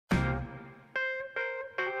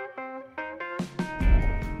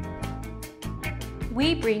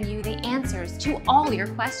we bring you the answers to all your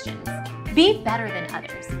questions. Be better than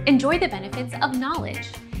others. Enjoy the benefits of knowledge.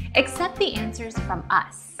 Accept the answers from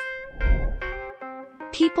us.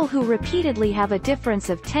 People who repeatedly have a difference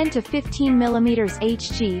of 10 to 15 millimeters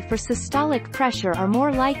Hg for systolic pressure are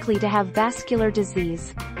more likely to have vascular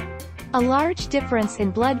disease. A large difference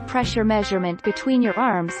in blood pressure measurement between your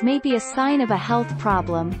arms may be a sign of a health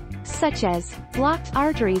problem, such as blocked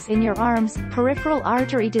arteries in your arms, peripheral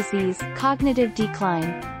artery disease, cognitive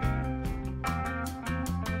decline.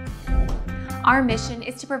 Our mission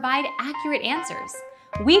is to provide accurate answers.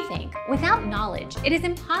 We think without knowledge, it is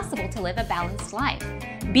impossible to live a balanced life.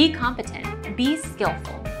 Be competent, be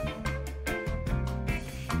skillful.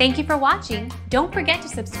 Thank you for watching. Don't forget to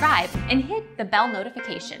subscribe and hit the bell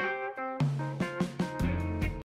notification.